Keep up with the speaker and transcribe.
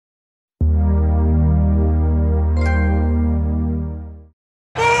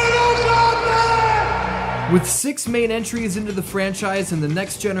With 6 main entries into the franchise and the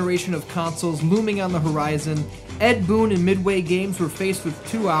next generation of consoles looming on the horizon, Ed Boon and Midway Games were faced with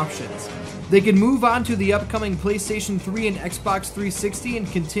 2 options. They could move on to the upcoming PlayStation 3 and Xbox 360 and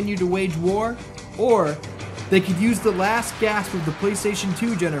continue to wage war, or they could use the last gasp of the PlayStation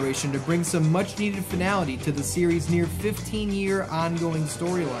 2 generation to bring some much-needed finality to the series' near 15-year ongoing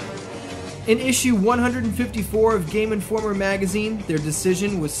storyline. In issue 154 of Game Informer magazine, their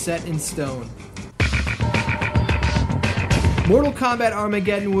decision was set in stone. Mortal Kombat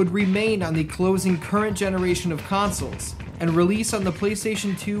Armageddon would remain on the closing current generation of consoles, and release on the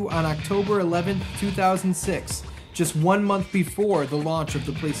PlayStation 2 on October 11, 2006, just 1 month before the launch of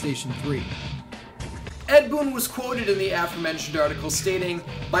the PlayStation 3. Ed Boon was quoted in the aforementioned article stating,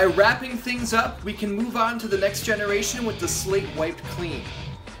 "By wrapping things up, we can move on to the next generation with the slate wiped clean."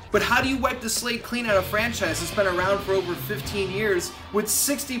 But how do you wipe the slate clean on a franchise that's been around for over 15 years with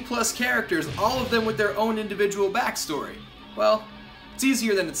 60 plus characters, all of them with their own individual backstory? Well, it's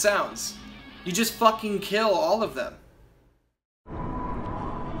easier than it sounds. You just fucking kill all of them.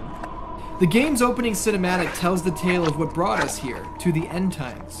 The game's opening cinematic tells the tale of what brought us here, to the end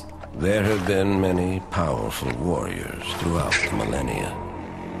times. There have been many powerful warriors throughout the millennia.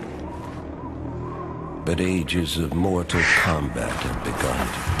 But ages of mortal combat have begun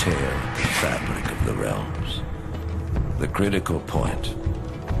to tear at the fabric of the realms. The critical point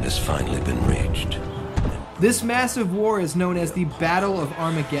has finally been reached. This massive war is known as the Battle of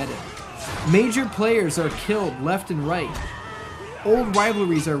Armageddon. Major players are killed left and right. Old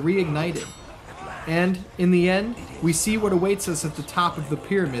rivalries are reignited. And, in the end, we see what awaits us at the top of the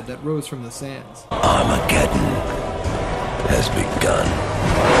pyramid that rose from the sands. Armageddon has begun.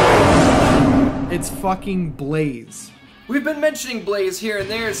 It's fucking Blaze. We've been mentioning Blaze here and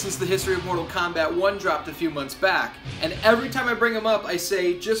there since the history of Mortal Kombat 1 dropped a few months back, and every time I bring him up I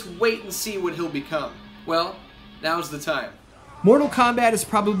say, just wait and see what he'll become. Well, now's the time. Mortal Kombat is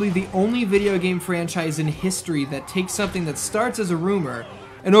probably the only video game franchise in history that takes something that starts as a rumor,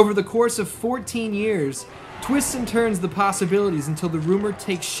 and over the course of 14 years, twists and turns the possibilities until the rumor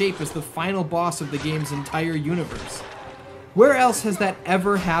takes shape as the final boss of the game's entire universe. Where else has that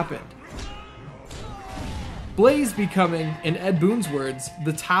ever happened? Blaze becoming, in Ed Boon's words,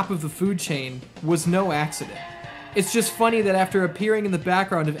 the top of the food chain was no accident. It's just funny that after appearing in the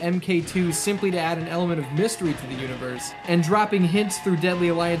background of MK2 simply to add an element of mystery to the universe, and dropping hints through Deadly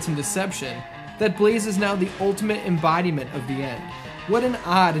Alliance and Deception, that Blaze is now the ultimate embodiment of the end. What an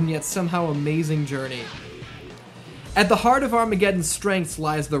odd and yet somehow amazing journey. At the heart of Armageddon's strengths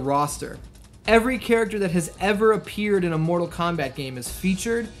lies the roster. Every character that has ever appeared in a Mortal Kombat game is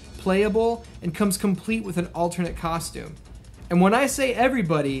featured, playable, and comes complete with an alternate costume. And when I say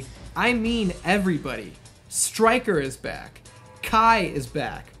everybody, I mean everybody. Stryker is back, Kai is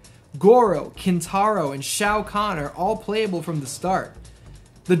back, Goro, Kintaro, and Shao Kahn are all playable from the start.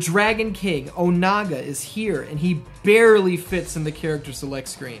 The Dragon King, Onaga, is here, and he barely fits in the character select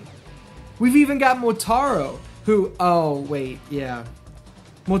screen. We've even got Motaro, who,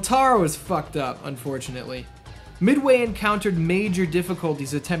 Motaro is fucked up, unfortunately. Midway encountered major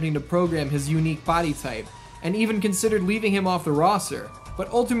difficulties attempting to program his unique body type, and even considered leaving him off the roster, but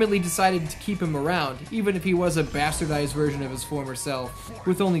ultimately decided to keep him around, even if he was a bastardized version of his former self,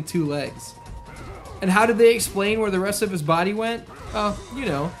 with only 2 legs. And how did they explain where the rest of his body went? Oh, you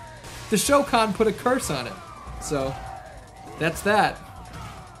know, the Shokan put a curse on it. So, that's that.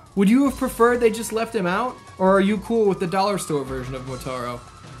 Would you have preferred they just left him out? Or are you cool with the dollar store version of Motaro?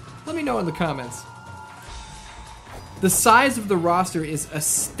 Let me know in the comments. The size of the roster is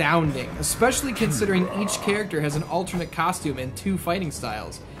astounding, especially considering each character has an alternate costume and 2 fighting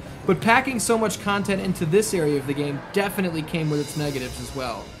styles. But packing so much content into this area of the game definitely came with its negatives as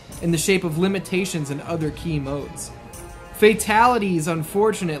well, in the shape of limitations in other key modes. Fatalities,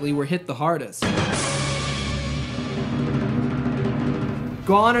 unfortunately, were hit the hardest.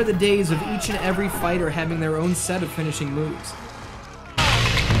 Gone are the days of each and every fighter having their own set of finishing moves.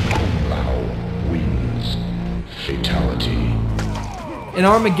 Fatality. In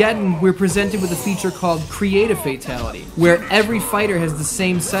Armageddon, we're presented with a feature called Create a Fatality, where every fighter has the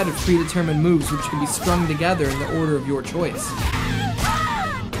same set of predetermined moves which can be strung together in the order of your choice.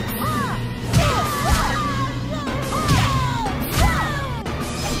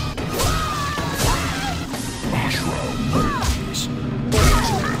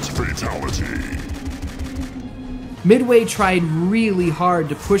 Midway tried really hard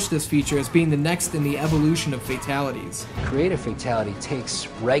to push this feature as being the next in the evolution of fatalities. Create a Fatality takes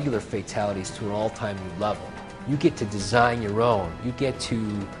regular fatalities to an all-time new level. You get to design your own. You get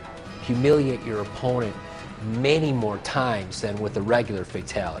to humiliate your opponent many more times than with a regular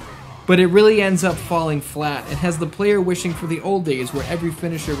fatality. but it really ends up falling flat and has the player wishing for the old days where every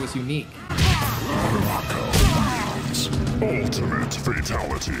finisher was unique. Ultimate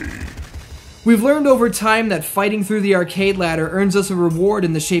Fatality. We've learned over time that fighting through the arcade ladder earns us a reward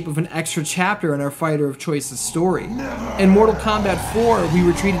in the shape of an extra chapter in our fighter of choice's story. In Mortal Kombat 4, we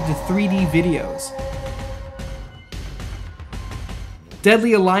were treated to 3D videos.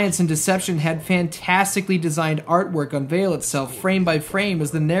 Deadly Alliance and Deception had fantastically designed artwork unveil itself frame by frame as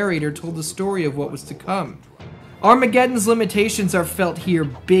the narrator told the story of what was to come. Armageddon's limitations are felt here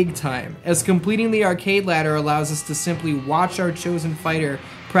big time, as completing the arcade ladder allows us to simply watch our chosen fighter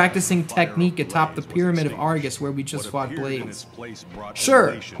practicing technique atop the Pyramid of Argus where we just fought Blaze.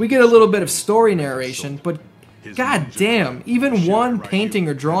 Sure, we get a little bit of story narration, but god damn, even one painting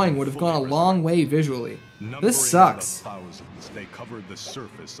or drawing would have gone a long way visually. This sucks. They covered the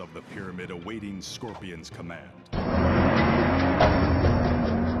surface of the pyramid awaiting Scorpion's command.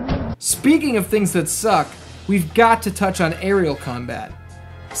 Speaking of things that suck, we've got to touch on aerial combat.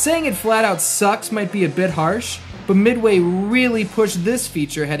 Saying it flat out sucks might be a bit harsh, but Midway really pushed this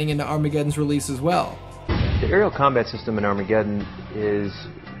feature heading into Armageddon's release as well. The aerial combat system in Armageddon is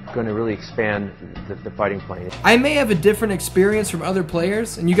going to really expand the fighting plane. I may have a different experience from other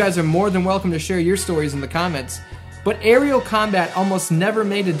players, and you guys are more than welcome to share your stories in the comments, but aerial combat almost never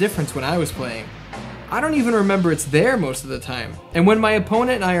made a difference when I was playing. I don't even remember it's there most of the time, and when my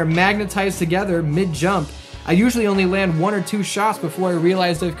opponent and I are magnetized together mid-jump, I usually only land 1 or 2 shots before I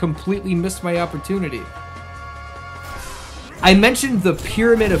realized I've completely missed my opportunity. I mentioned the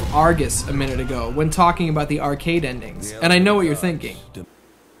Pyramid of Argus a minute ago when talking about the arcade endings, and I know what you're thinking.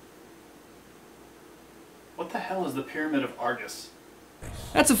 What the hell is the Pyramid of Argus?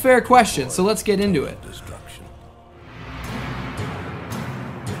 That's a fair question, so let's get into it.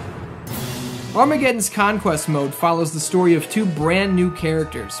 Armageddon's Conquest mode follows the story of 2 brand new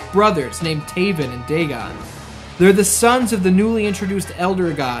characters, brothers named Taven and Dagon. They're the sons of the newly introduced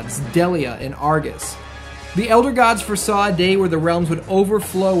Elder Gods, Delia and Argus. The Elder Gods foresaw a day where the realms would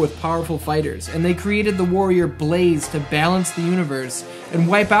overflow with powerful fighters, and they created the warrior Blaze to balance the universe and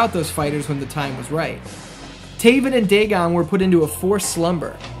wipe out those fighters when the time was right. Taven and Dagon were put into a forced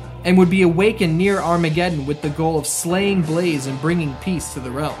slumber, and would be awakened near Armageddon with the goal of slaying Blaze and bringing peace to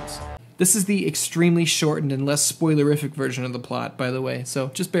the realms. This is the extremely shortened and less spoilerific version of the plot, by the way, so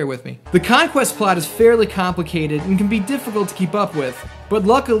just bear with me. The Conquest plot is fairly complicated and can be difficult to keep up with, but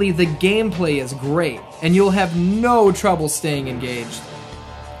luckily the gameplay is great, and you'll have no trouble staying engaged.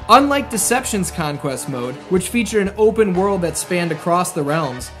 Unlike Deception's Conquest mode, which featured an open world that spanned across the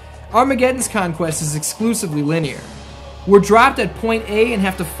realms, Armageddon's Conquest is exclusively linear. We're dropped at point A and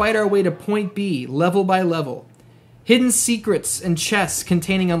have to fight our way to point B, level by level. Hidden secrets and chests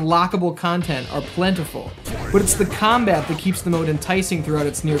containing unlockable content are plentiful, but it's the combat that keeps the mode enticing throughout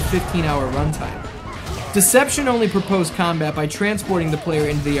its near 15-hour runtime. Deception only proposed combat by transporting the player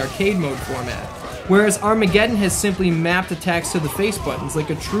into the arcade mode format, whereas Armageddon has simply mapped attacks to the face buttons like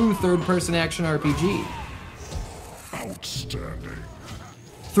a true third-person action RPG. Outstanding.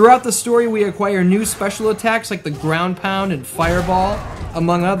 Throughout the story, we acquire new special attacks like the Ground Pound and Fireball,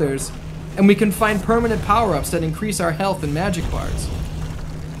 among others, and we can find permanent power-ups that increase our health and magic bars.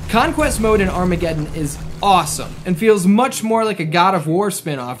 Conquest mode in Armageddon is awesome, and feels much more like a God of War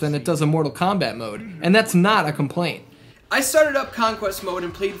spin-off than it does a Mortal Kombat mode, and that's not a complaint. I started up Conquest mode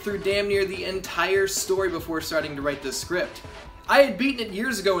and played through damn near the entire story before starting to write this script. I had beaten it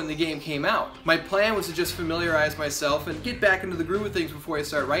years ago when the game came out. My plan was to just familiarize myself and get back into the groove of things before I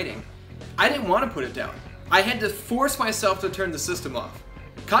start writing. I didn't want to put it down. I had to force myself to turn the system off.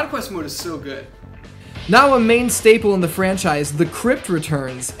 Conquest mode is so good. Now a main staple in the franchise, the Crypt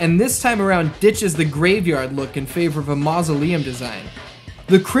returns, and this time around ditches the graveyard look in favor of a mausoleum design.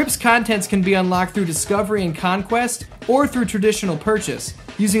 The Crypt's contents can be unlocked through Discovery and Conquest, or through traditional purchase,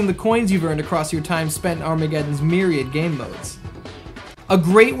 using the coins you've earned across your time spent in Armageddon's myriad game modes. A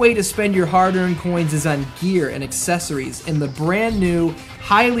great way to spend your hard-earned coins is on gear and accessories in the brand new,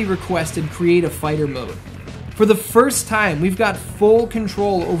 highly requested Creative Fighter mode. For the first time, we've got full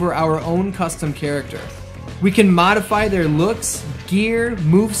control over our own custom character. We can modify their looks, gear,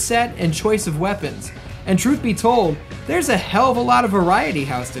 moveset, and choice of weapons. And truth be told, there's a hell of a lot of variety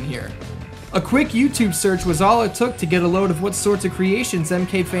housed in here. A quick YouTube search was all it took to get a load of what sorts of creations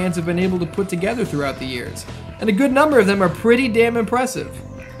MK fans have been able to put together throughout the years, and a good number of them are pretty damn impressive.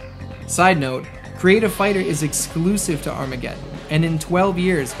 Side note, Creative Fighter is exclusive to Armageddon, and in 12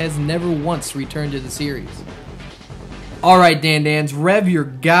 years has never once returned to the series. Alright Dan-Dans, rev your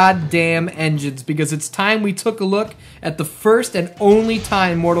goddamn engines, because it's time we took a look at the first and only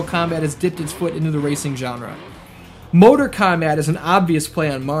time Mortal Kombat has dipped its foot into the racing genre. Motor Kombat is an obvious play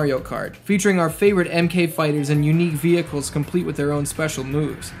on Mario Kart, featuring our favorite MK fighters and unique vehicles complete with their own special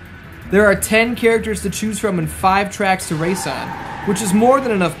moves. There are 10 characters to choose from and 5 tracks to race on, which is more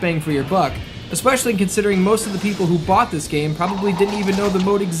than enough bang for your buck, especially considering most of the people who bought this game probably didn't even know the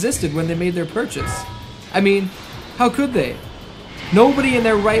mode existed when they made their purchase. I mean, how could they? Nobody in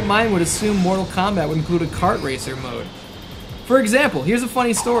their right mind would assume Mortal Kombat would include a kart racer mode. For example, here's a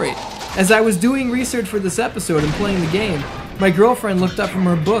funny story. As I was doing research for this episode and playing the game, my girlfriend looked up from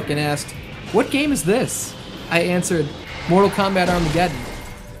her book and asked, "What game is this?" I answered, "Mortal Kombat Armageddon."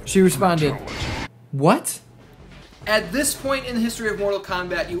 She responded, "What?" At this point in the history of Mortal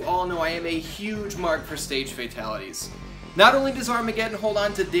Kombat, you all know I am a huge mark for stage fatalities. Not only does Armageddon hold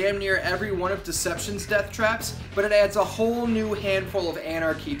on to damn near every one of Deception's death traps, but it adds a whole new handful of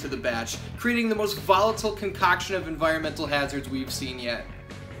anarchy to the batch, creating the most volatile concoction of environmental hazards we've seen yet.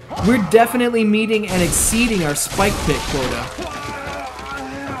 We're definitely meeting and exceeding our spike pit quota.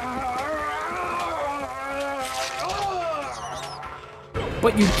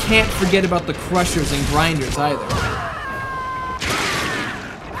 But you can't forget about the crushers and grinders either.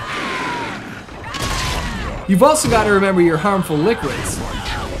 You've also got to remember your harmful liquids.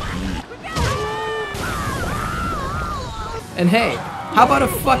 And hey, how about a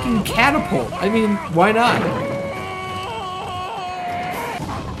fucking catapult? I mean, why not?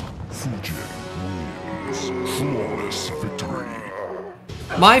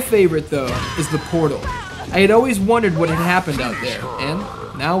 My favorite, though, is the portal. I had always wondered what had happened out there, and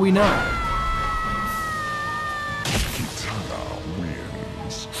now we know.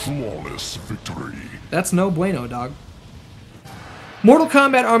 Wins. Flawless victory. That's no bueno, dog. Mortal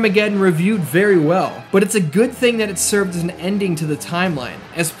Kombat Armageddon reviewed very well, but it's a good thing that it served as an ending to the timeline,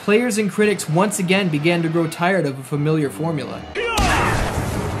 as players and critics once again began to grow tired of a familiar formula.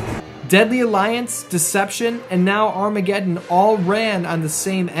 Deadly Alliance, Deception, and now Armageddon all ran on the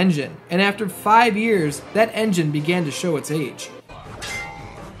same engine, and after 5 years, that engine began to show its age.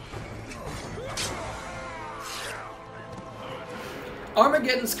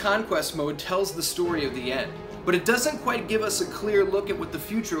 Armageddon's Conquest mode tells the story of the end, but it doesn't quite give us a clear look at what the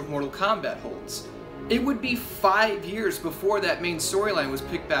future of Mortal Kombat holds. It would be 5 years before that main storyline was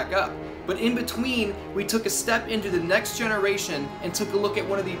picked back up, but in between, we took a step into the next generation and took a look at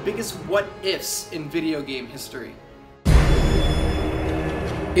one of the biggest what-ifs in video game history.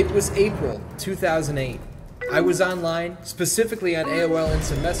 It was April 2008. I was online, specifically on AOL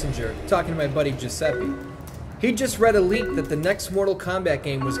Instant Messenger, talking to my buddy Giuseppe. He'd just read a leak that the next Mortal Kombat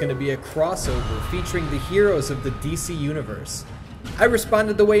game was going to be a crossover featuring the heroes of the DC Universe. I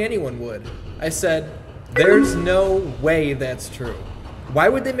responded the way anyone would. I said, "There's no way that's true. Why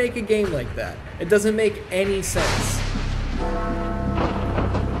would they make a game like that? It doesn't make any sense."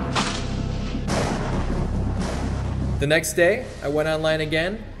 The next day, I went online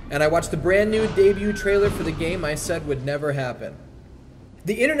again, and I watched the brand new debut trailer for the game I said would never happen.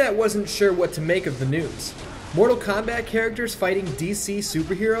 The internet wasn't sure what to make of the news. Mortal Kombat characters fighting DC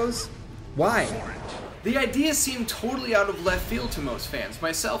superheroes? Why? The idea seemed totally out of left field to most fans,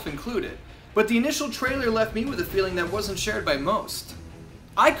 myself included, but the initial trailer left me with a feeling that wasn't shared by most.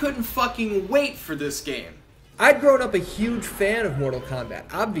 I couldn't fucking wait for this game. I'd grown up a huge fan of Mortal Kombat,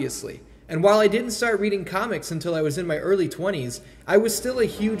 obviously, and while I didn't start reading comics until I was in my early 20s, I was still a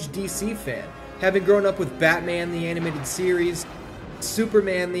huge DC fan, having grown up with Batman the Animated Series,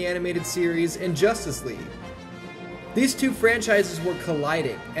 Superman the Animated Series, and Justice League. These two franchises were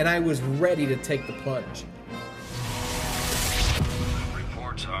colliding, and I was ready to take the plunge.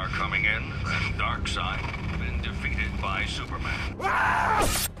 Reports are coming in that Darkseid has been defeated by Superman.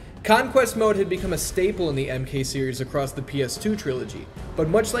 Conquest mode had become a staple in the MK series across the PS2 trilogy, but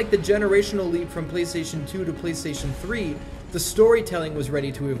much like the generational leap from PlayStation 2 to PlayStation 3, the storytelling was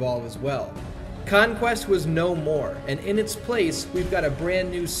ready to evolve as well. Conquest was no more, and in its place, we've got a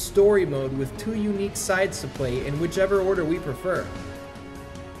brand new story mode with 2 unique sides to play in whichever order we prefer.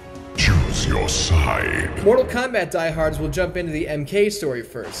 Choose your side. Mortal Kombat diehards will jump into the MK story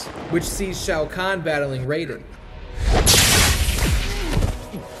first, which sees Shao Kahn battling Raiden.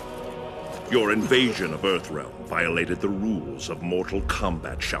 Your invasion of Earthrealm violated the rules of Mortal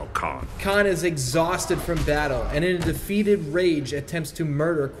Kombat, Shao Kahn. Kahn is exhausted from battle, and in a defeated rage attempts to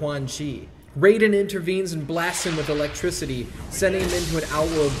murder Quan Chi. Raiden intervenes and blasts him with electricity, sending him into an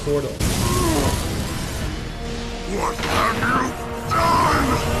outworld portal. What have you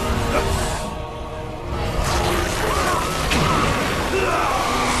done?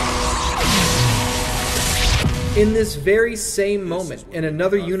 In this very same moment, in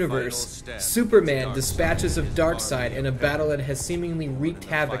another universe, Superman dispatches of Darkseid in a battle that has seemingly wreaked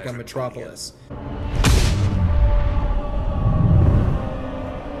havoc on Metropolis.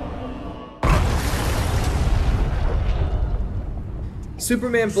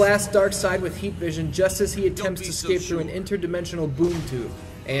 Superman blasts Darkseid with heat vision just as he attempts to escape through an interdimensional boom tube.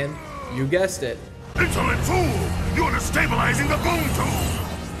 And, you guessed it, Insolent fool! You're destabilizing the boom tube!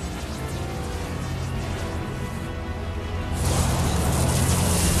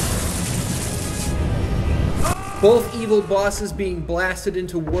 both evil bosses being blasted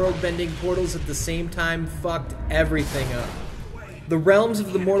into world-bending portals at the same time fucked everything up. The realms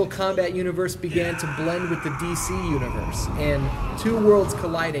of the Mortal Kombat universe began to blend with the DC universe, and two worlds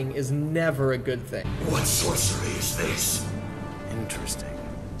colliding is never a good thing. What sorcery is this? Interesting.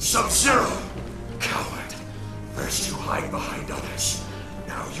 Sub-Zero! Coward! First you hide behind others.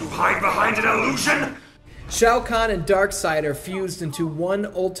 Now you hide behind an illusion? Shao Kahn and Darkseid are fused into one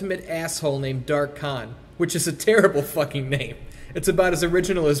ultimate asshole named Dark Khan, which is a terrible fucking name. It's about as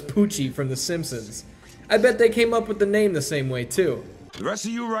original as Poochie from The Simpsons. I bet they came up with the name the same way, too. The rest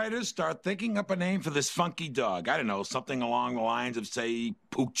of you writers start thinking up a name for this funky dog. I don't know, something along the lines of, say,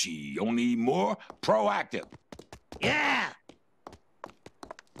 Poochie, only more proactive. Yeah!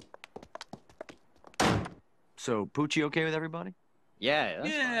 So, Poochie okay with everybody? Yeah,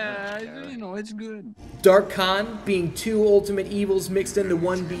 that's fine. You know, it's good. Dark Khan, being two ultimate evils mixed into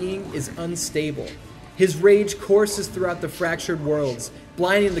one being, is unstable. His rage courses throughout the fractured worlds,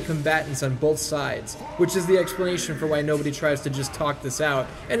 blinding the combatants on both sides, which is the explanation for why nobody tries to just talk this out,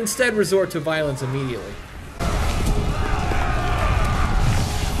 and instead resort to violence immediately.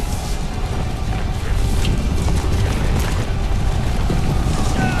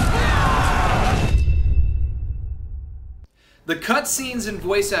 The cutscenes and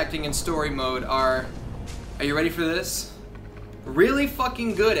voice acting in story mode are you ready for this? Really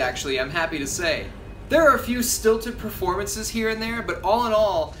fucking good, actually, I'm happy to say. There are a few stilted performances here and there, but all in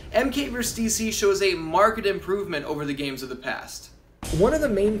all, MK vs. DC shows a marked improvement over the games of the past. One of the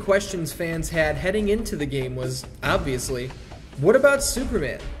main questions fans had heading into the game was, obviously, what about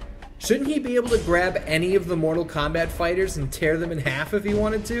Superman? Shouldn't he be able to grab any of the Mortal Kombat fighters and tear them in half if he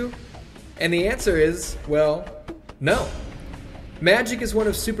wanted to? And the answer is, well, no. Magic is one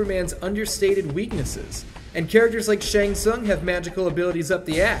of Superman's understated weaknesses, and characters like Shang Tsung have magical abilities up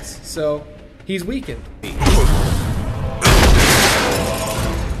the ass, so he's weakened.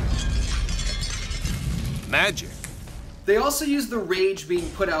 Magic. They also use the rage being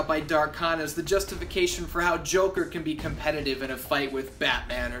put out by Dark Khan as the justification for how Joker can be competitive in a fight with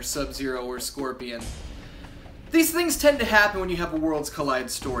Batman or Sub-Zero or Scorpion. These things tend to happen when you have a Worlds Collide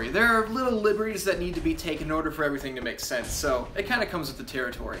story. There are little liberties that need to be taken in order for everything to make sense, so it kind of comes with the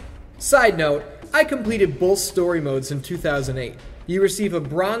territory. Side note, I completed both story modes in 2008. You receive a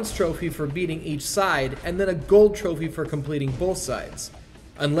bronze trophy for beating each side, and then a gold trophy for completing both sides.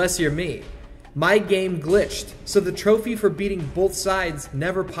 Unless you're me. My game glitched, so the trophy for beating both sides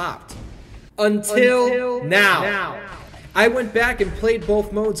never popped. Until now. I went back and played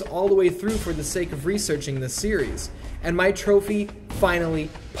both modes all the way through for the sake of researching this series, and my trophy finally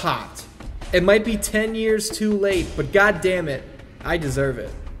popped. It might be 10 years too late, but god damn it, I deserve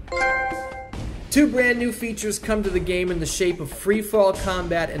it. Two brand new features come to the game in the shape of free-fall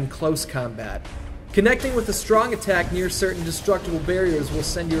combat and close combat. Connecting with a strong attack near certain destructible barriers will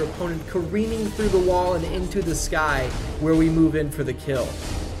send your opponent careening through the wall and into the sky, where we move in for the kill.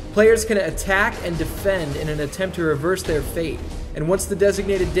 Players can attack and defend in an attempt to reverse their fate, and once the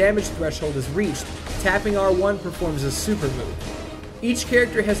designated damage threshold is reached, tapping R1 performs a super move. Each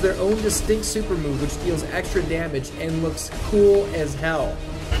character has their own distinct super move which deals extra damage and looks cool as hell.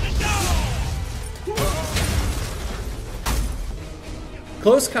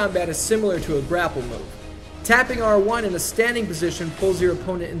 Close combat is similar to a grapple move. Tapping R1 in a standing position pulls your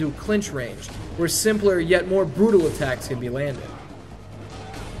opponent into clinch range, where simpler yet more brutal attacks can be landed.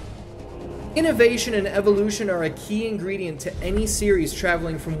 Innovation and evolution are a key ingredient to any series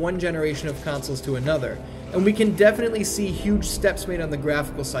traveling from one generation of consoles to another, and we can definitely see huge steps made on the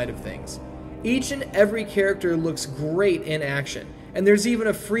graphical side of things. Each and every character looks great in action, and there's even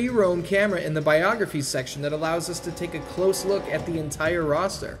a free roam camera in the biography section that allows us to take a close look at the entire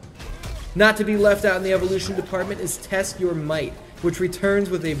roster. Not to be left out in the evolution department is Test Your Might, which returns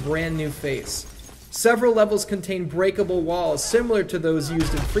with a brand new face. Several levels contain breakable walls similar to those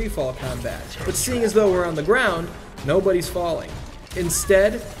used in freefall combat, but seeing as though we're on the ground, nobody's falling.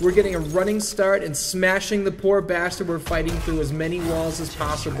 Instead, we're getting a running start and smashing the poor bastard we're fighting through as many walls as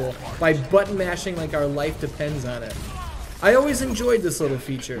possible by button mashing like our life depends on it. I always enjoyed this little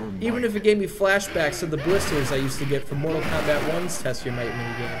feature, even if it gave me flashbacks to the blisters I used to get from Mortal Kombat 1's Test Your Might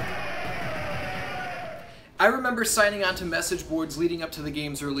minigame. I remember signing on to message boards leading up to the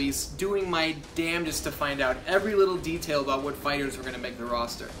game's release, doing my damnedest to find out every little detail about what fighters were going to make the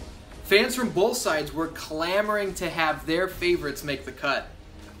roster. Fans from both sides were clamoring to have their favorites make the cut.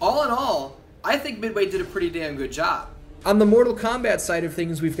 All in all, I think Midway did a pretty damn good job. On the Mortal Kombat side of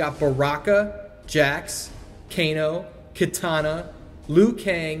things, we've got Baraka, Jax, Kano, Kitana, Liu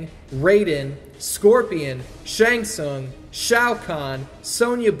Kang, Raiden, Scorpion, Shang Tsung, Shao Kahn,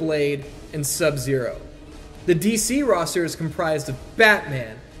 Sonya Blade, and Sub-Zero. The DC roster is comprised of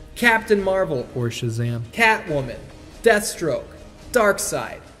Batman, Captain Marvel or Shazam, Catwoman, Deathstroke,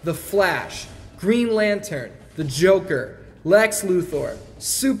 Darkseid, The Flash, Green Lantern, the Joker, Lex Luthor,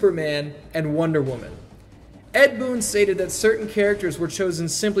 Superman, and Wonder Woman. Ed Boon stated that certain characters were chosen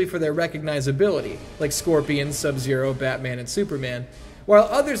simply for their recognizability, like Scorpion, Sub-Zero, Batman, and Superman, while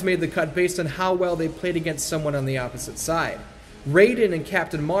others made the cut based on how well they played against someone on the opposite side. Raiden and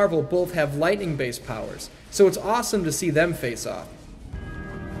Captain Marvel both have lightning-based powers, so it's awesome to see them face off.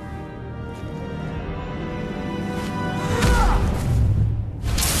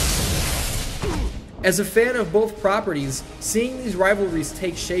 As a fan of both properties, seeing these rivalries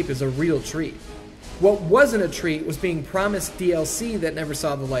take shape is a real treat. What wasn't a treat was being promised DLC that never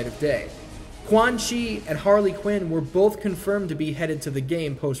saw the light of day. Quan Chi and Harley Quinn were both confirmed to be headed to the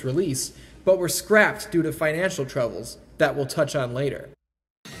game post-release, but were scrapped due to financial troubles that we'll touch on later.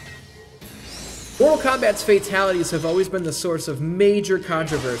 Mortal Kombat's fatalities have always been the source of major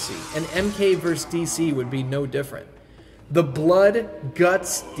controversy, and MK vs. DC would be no different. The blood,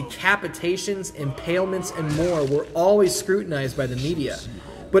 guts, decapitations, impalements, and more were always scrutinized by the media,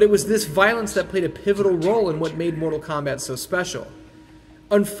 but it was this violence that played a pivotal role in what made Mortal Kombat so special.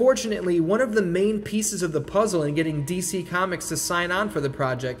 Unfortunately, one of the main pieces of the puzzle in getting DC Comics to sign on for the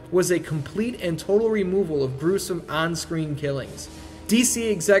project was a complete and total removal of gruesome on-screen killings.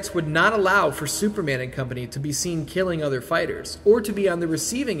 DC execs would not allow for Superman and company to be seen killing other fighters, or to be on the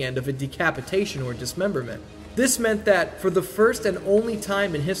receiving end of a decapitation or dismemberment. This meant that, for the first and only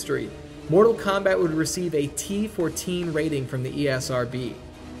time in history, Mortal Kombat would receive a T14 rating from the ESRB.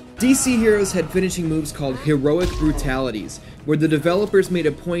 DC heroes had finishing moves called Heroic Brutalities, where the developers made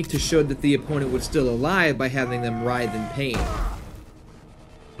a point to show that the opponent was still alive by having them writhe in pain.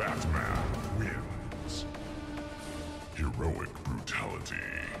 Batman wins. Heroic Brutality.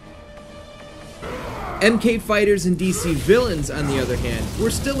 MK fighters and DC villains, on the other hand,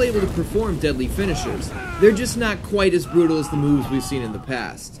 were still able to perform deadly finishes. They're just not quite as brutal as the moves we've seen in the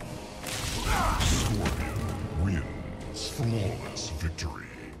past. Scorpion wins. Flawless victory.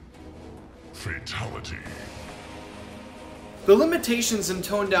 Fatality. The limitations in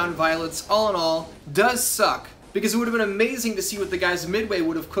toned-down violence, all in all, does suck, because it would have been amazing to see what the guys at Midway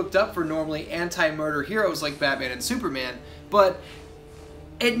would have cooked up for normally anti-murder heroes like Batman and Superman, but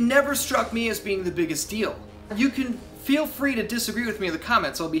it never struck me as being the biggest deal. You can feel free to disagree with me in the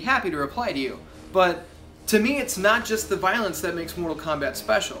comments, I'll be happy to reply to you, but to me it's not just the violence that makes Mortal Kombat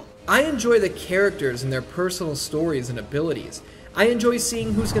special. I enjoy the characters and their personal stories and abilities. I enjoy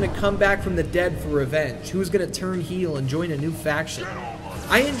seeing who's going to come back from the dead for revenge, who's going to turn heel and join a new faction.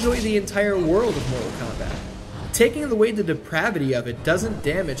 I enjoy the entire world of Mortal Kombat. Taking away the depravity of it doesn't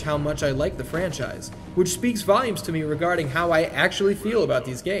damage how much I like the franchise, which speaks volumes to me regarding how I actually feel about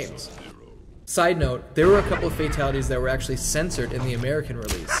these games. Side note, there were a couple of fatalities that were actually censored in the American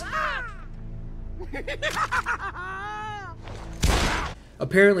release.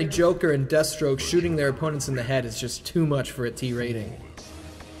 Apparently Joker and Deathstroke shooting their opponents in the head is just too much for a T rating.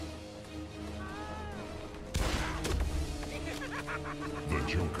 The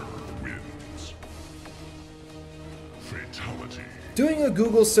Joker wins. Fatality. Doing a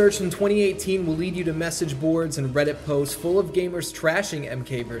Google search in 2018 will lead you to message boards and Reddit posts full of gamers trashing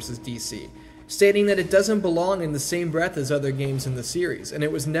MK vs. DC, stating that it doesn't belong in the same breath as other games in the series, and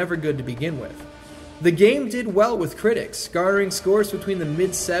it was never good to begin with. The game did well with critics, garnering scores between the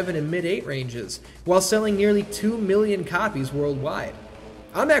mid-7 and mid-8 ranges, while selling nearly 2 million copies worldwide.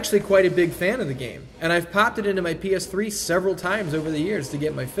 I'm actually quite a big fan of the game, and I've popped it into my PS3 several times over the years to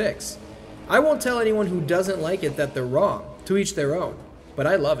get my fix. I won't tell anyone who doesn't like it that they're wrong, to each their own, but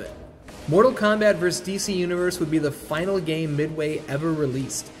I love it. Mortal Kombat vs. DC Universe would be the final game Midway ever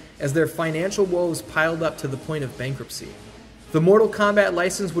released, as their financial woes piled up to the point of bankruptcy. The Mortal Kombat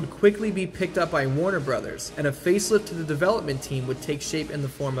license would quickly be picked up by Warner Brothers, and a facelift to the development team would take shape in the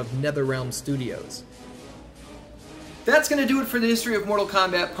form of NetherRealm Studios. That's going to do it for the history of Mortal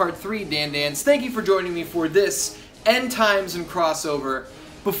Kombat Part 3, Dan Dans. Thank you for joining me for this End Times and crossover.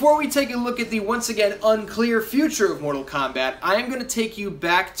 Before we take a look at the once again unclear future of Mortal Kombat, I am going to take you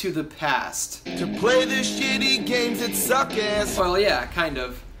back to the past. To play the shitty games that suck ass. Well, yeah, kind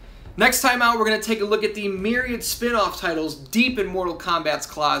of. Next time out, we're going to take a look at the myriad spin-off titles deep in Mortal Kombat's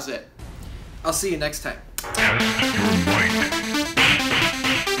closet. I'll see you next time.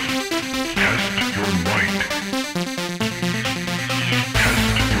 Test.